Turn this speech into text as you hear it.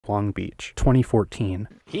Long Beach, 2014.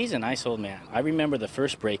 He's a nice old man. I remember the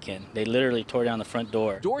first break-in. They literally tore down the front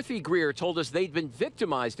door. Dorothy Greer told us they'd been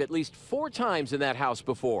victimized at least 4 times in that house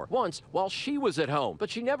before, once while she was at home, but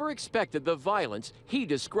she never expected the violence he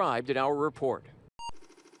described in our report.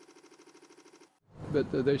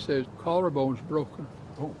 But they say his collarbone's broken.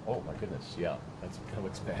 Oh my goodness, yeah, that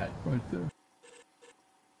looks bad. Right there.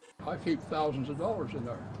 I keep thousands of dollars in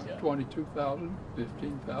there. Yeah. $22,000,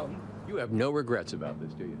 $15,000. You have no regrets about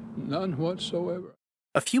this, do you? None whatsoever.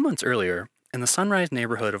 A few months earlier, in the Sunrise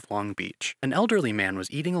neighborhood of Long Beach, an elderly man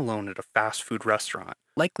was eating alone at a fast food restaurant,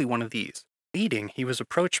 likely one of these. Eating, he was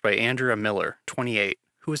approached by Andrea Miller, 28,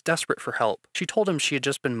 who was desperate for help. She told him she had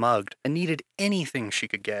just been mugged and needed anything she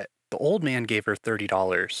could get. The old man gave her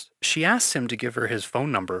 $30. She asked him to give her his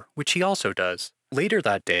phone number, which he also does. Later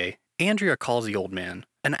that day, Andrea calls the old man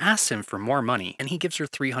and asks him for more money, and he gives her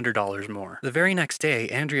 $300 more. The very next day,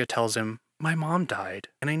 Andrea tells him, "My mom died,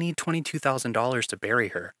 and I need $22,000 to bury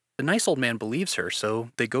her." The nice old man believes her,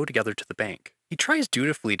 so they go together to the bank. He tries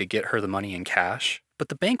dutifully to get her the money in cash, but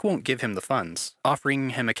the bank won't give him the funds,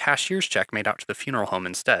 offering him a cashier's check made out to the funeral home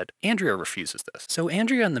instead. Andrea refuses this. So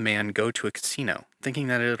Andrea and the man go to a casino, thinking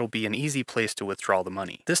that it'll be an easy place to withdraw the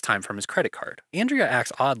money, this time from his credit card. Andrea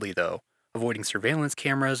acts oddly, though, avoiding surveillance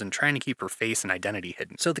cameras and trying to keep her face and identity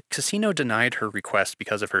hidden. So the casino denied her request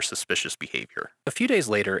because of her suspicious behavior. A few days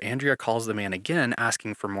later, Andrea calls the man again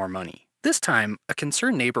asking for more money. This time, a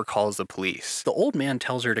concerned neighbor calls the police. The old man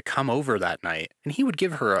tells her to come over that night, and he would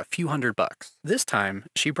give her a few $100. This time,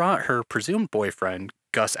 she brought her presumed boyfriend,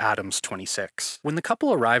 Gus Adams, 26. When the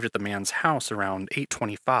couple arrived at the man's house around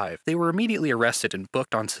 8:25, they were immediately arrested and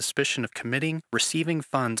booked on suspicion of committing, receiving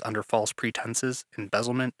funds under false pretenses,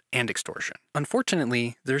 embezzlement, and extortion.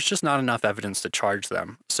 Unfortunately, there's just not enough evidence to charge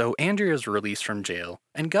them, so Andrea is released from jail,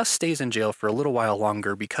 and Gus stays in jail for a little while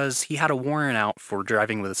longer because he had a warrant out for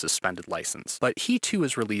driving with a suspended license. But he too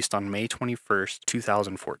is released on May 21st,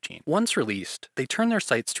 2014. Once released, they turn their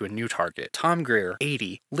sights to a new target. Tom Greer,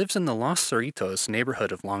 80, lives in the Los Cerritos neighborhood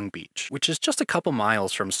of Long Beach, which is just a couple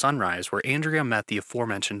miles from Sunrise where Andrea met the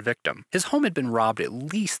aforementioned victim. His home had been robbed at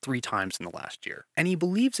least 3 times in the last year, and he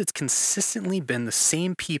believes it's consistently been the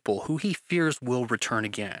same people who he fears will return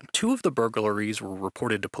again. 2 of the burglaries were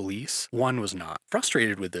reported to police, 1 was not.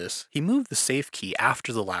 Frustrated with this, he moved the safe key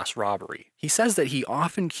after the last robbery. He says that he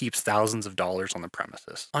often keeps thousands of dollars on the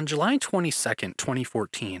premises. On July 22nd,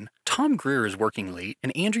 2014, Tom Greer is working late,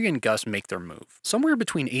 and Andrea and Gus make their move. Somewhere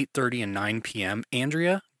between 8:30 and 9 p.m.,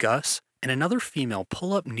 Andrea, Gus, and another female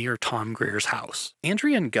pull up near Tom Greer's house.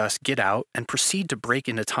 Andrea and Gus get out and proceed to break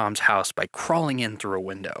into Tom's house by crawling in through a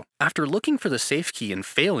window. After looking for the safe key and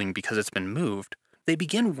failing because it's been moved, they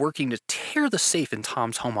begin working to tear the safe in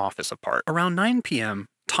Tom's home office apart. Around 9 p.m.,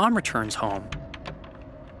 Tom returns home.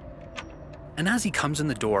 And as he comes in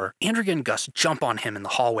the door, Andrea and Gus jump on him in the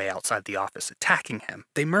hallway outside the office, attacking him.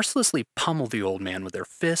 They mercilessly pummel the old man with their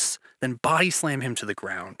fists, then body slam him to the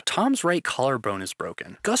ground. Tom's right collarbone is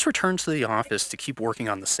broken. Gus returns to the office to keep working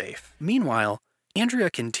on the safe. Meanwhile,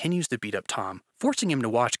 Andrea continues to beat up Tom, forcing him to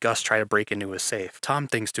watch Gus try to break into his safe. Tom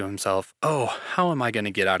thinks to himself, "Oh, how am I going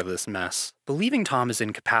to get out of this mess?" Believing Tom is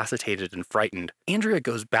incapacitated and frightened, Andrea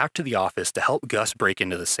goes back to the office to help Gus break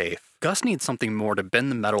into the safe. Gus needs something more to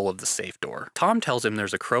bend the metal of the safe door. Tom tells him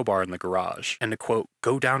there's a crowbar in the garage, and to quote,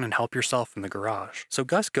 "Go down and help yourself in the garage." So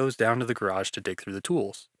Gus goes down to the garage to dig through the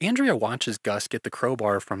tools. Andrea watches Gus get the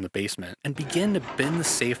crowbar from the basement and begin to bend the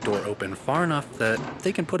safe door open far enough that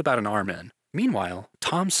they can put about an arm in. Meanwhile,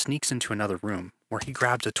 Tom sneaks into another room where he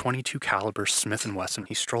grabs a .22 caliber Smith & Wesson.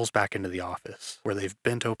 He strolls back into the office where they've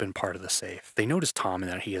bent open part of the safe. They notice Tom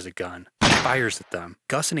and that he has a gun. He fires at them.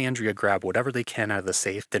 Gus and Andrea grab whatever they can out of the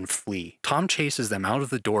safe, then flee. Tom chases them out of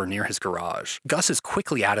the door near his garage. Gus is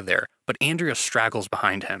quickly out of there, but Andrea straggles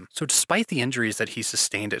behind him. So despite the injuries that he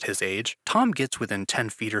sustained at his age, Tom gets within 10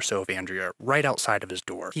 feet or so of Andrea, right outside of his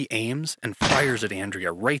door. He aims and fires at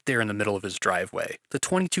Andrea right there in the middle of his driveway. The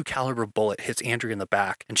 .22 caliber bullet hits Andrea in the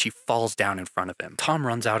back, and she falls down in front of him. Tom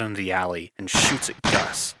runs out into the alley and shoots at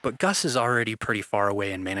Gus, but Gus is already pretty far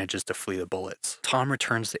away and manages to flee the bullets. Tom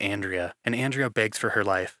returns to Andrea, and Andrea begs for her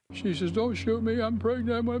life. She says, "Don't shoot me, I'm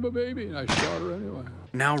pregnant, I have a baby," and I shot her anyway.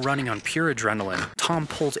 Now running on pure adrenaline, Tom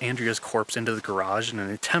pulls Andrea's corpse into the garage in an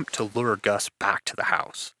attempt to lure Gus back to the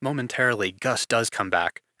house. Momentarily, Gus does come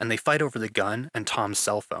back, and they fight over the gun and Tom's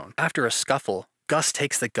cell phone. After a scuffle, Gus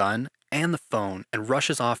takes the gun and the phone and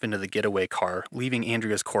rushes off into the getaway car, leaving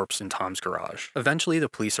Andrea's corpse in Tom's garage. Eventually, the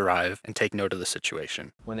police arrive and take note of the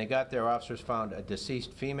situation. When they got there, officers found a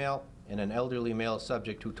deceased female and an elderly male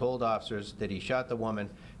subject who told officers that he shot the woman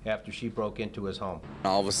after she broke into his home.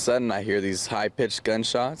 All of a sudden, I hear these high-pitched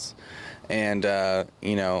gunshots, and,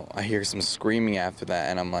 you know, I hear some screaming after that,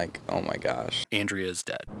 and I'm like, oh my gosh. Andrea is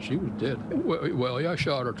dead. She was dead. Well, yeah, I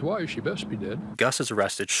shot her twice. She best be dead. Gus is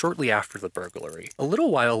arrested shortly after the burglary. A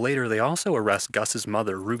little while later, they also arrest Gus's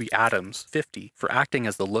mother, Ruby Adams, 50, for acting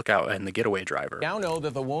as the lookout and the getaway driver. Now know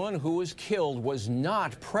that the woman who was killed was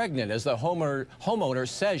not pregnant, as the homeowner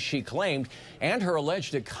says she claimed, and her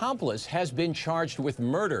alleged accomplice has been charged with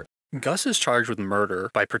murder. Gus is charged with murder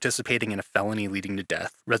by participating in a felony leading to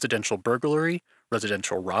death, residential burglary,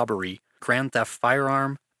 residential robbery, grand theft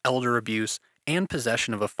firearm, elder abuse, and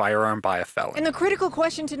possession of a firearm by a felon. And the critical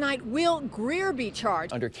question tonight, will Greer be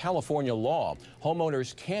charged? Under California law,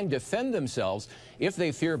 homeowners can defend themselves if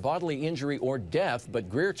they fear bodily injury or death, but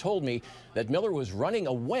Greer told me that Miller was running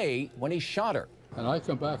away when he shot her. And I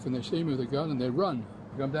come back and they see me with a gun and they run.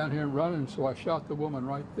 I come down here and run, and so I shot the woman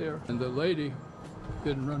right there. And the lady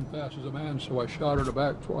didn't run fast as a man, so I shot her in the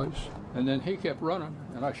back twice. And then he kept running,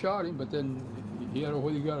 and I shot him, but then he had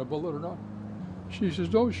whether he got a bullet or not. She says,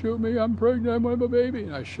 don't shoot me, I'm pregnant, I want a baby.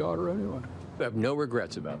 And I shot her anyway. You have no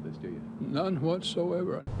regrets about this, do you? None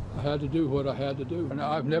whatsoever. I had to do what I had to do. And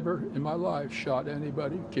I've never in my life shot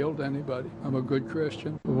anybody, killed anybody. I'm a good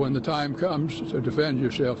Christian. But when the time comes to defend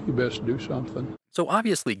yourself, you best do something. So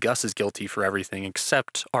obviously Gus is guilty for everything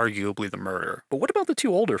except arguably the murder. But what about the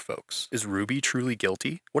two older folks? Is Ruby truly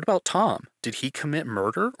guilty? What about Tom? Did he commit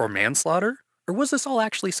murder or manslaughter? Or was this all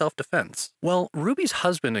actually self-defense? Well, Ruby's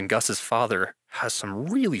husband and Gus's father has some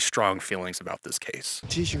really strong feelings about this case.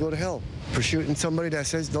 She should go to hell for shooting somebody that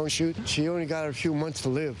says don't shoot. She only got a few months to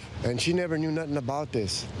live, and she never knew nothing about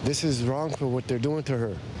this. This is wrong for what they're doing to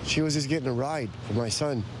her. She was just getting a ride for my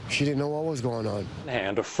son. She didn't know what was going on.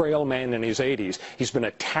 And a frail man in his 80s, he's been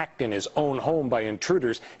attacked in his own home by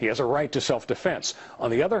intruders. He has a right to self-defense. On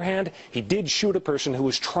the other hand, he did shoot a person who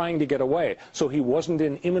was trying to get away, so he wasn't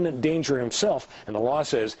in imminent danger himself, and the law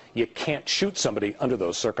says you can't shoot somebody under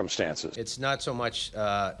those circumstances. It's not so much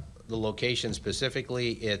the location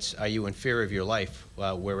specifically, it's are you in fear of your life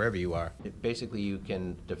wherever you are. Basically, you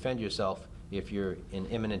can defend yourself if you're in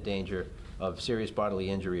imminent danger of serious bodily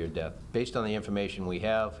injury or death. Based on the information we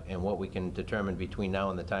have and what we can determine between now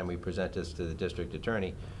and the time we present this to the district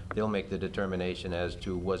attorney, they'll make the determination as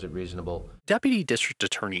to was it reasonable. Deputy District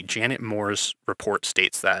Attorney Janet Moore's report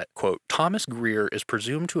states that, quote, Thomas Greer is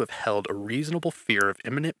presumed to have held a reasonable fear of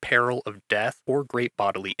imminent peril of death or great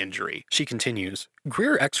bodily injury. She continues,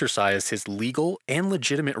 Greer exercised his legal and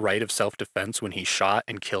legitimate right of self-defense when he shot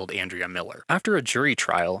and killed Andrea Miller. After a jury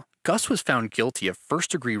trial, Gus was found guilty of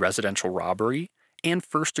first-degree residential robbery and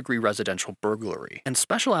first-degree residential burglary, and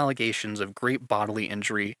special allegations of great bodily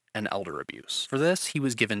injury and elder abuse. For this, he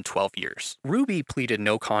was given 12 years. Ruby pleaded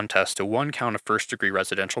no contest to one count of first-degree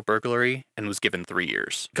residential burglary and was given 3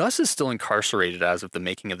 years. Gus is still incarcerated as of the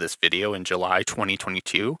making of this video in July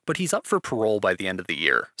 2022, but he's up for parole by the end of the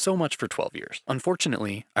year. So much for 12 years.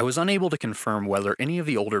 Unfortunately, I was unable to confirm whether any of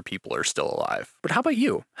the older people are still alive. But how about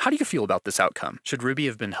you? How do you feel about this outcome? Should Ruby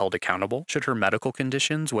have been held accountable? Should her medical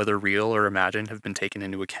conditions, whether real or imagined, have been taken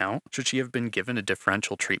into account? Should she have been given a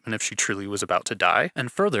differential treatment if she truly was about to die?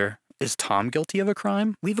 And further, is Tom guilty of a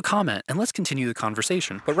crime? Leave a comment and let's continue the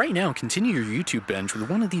conversation. But right now, continue your YouTube binge with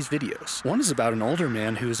one of these videos. One is about an older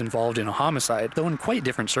man who is involved in a homicide, though in quite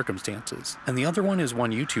different circumstances. And the other one is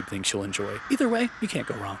one YouTube thinks you'll enjoy. Either way, you can't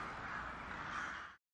go wrong.